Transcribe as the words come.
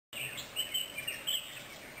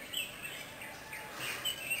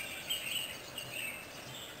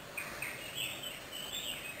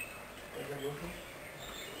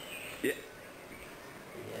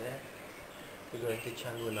going to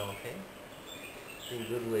Changu now, okay? In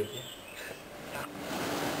good way, yeah?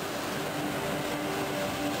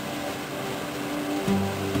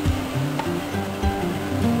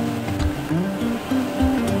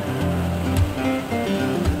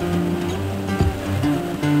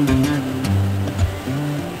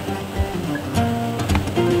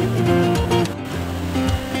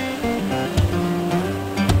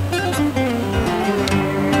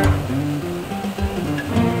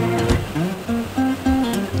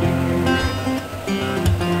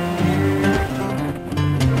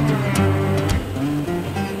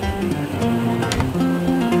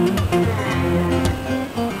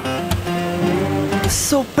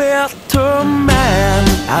 So better man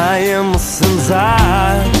I am since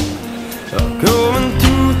I coming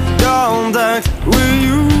to contact with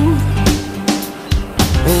you.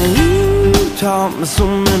 And you taught me so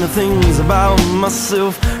many things about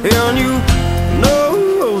myself, and you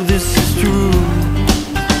know this is true.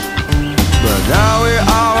 But now we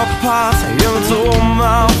are apart, and it's all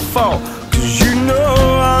my fault, 'cause you know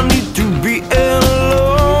I need to be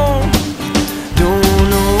alone. Don't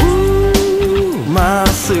know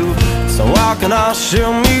myself, so how can I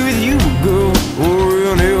share me with you, girl, or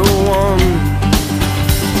anyone?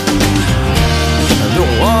 I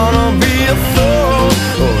don't wanna be a fool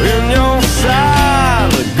or in your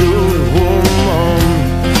side, a good woman.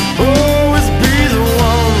 Always be the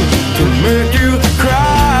one to make you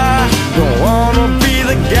cry. Don't wanna be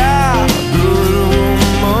the guy, good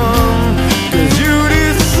woman, 'cause you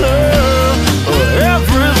deserve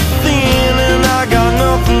everything, and I got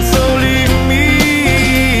nothing, so leave me.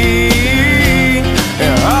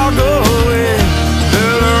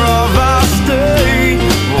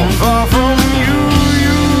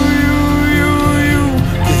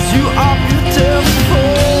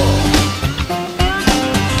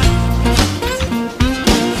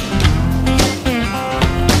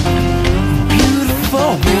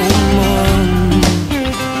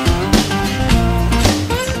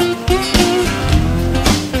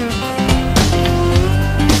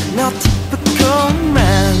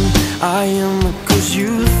 I am, 'cause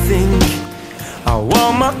you think I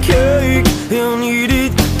want my cake and eat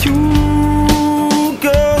it too.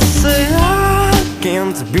 Girls say I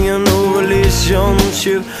can't be in no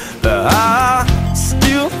relationship, but I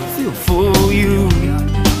still feel for you.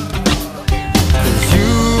 'Cause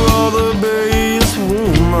you are the best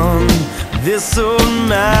woman this old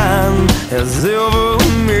man has ever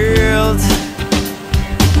met.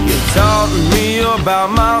 You taught me about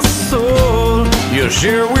my soul, you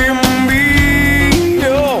share with me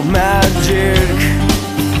your magic.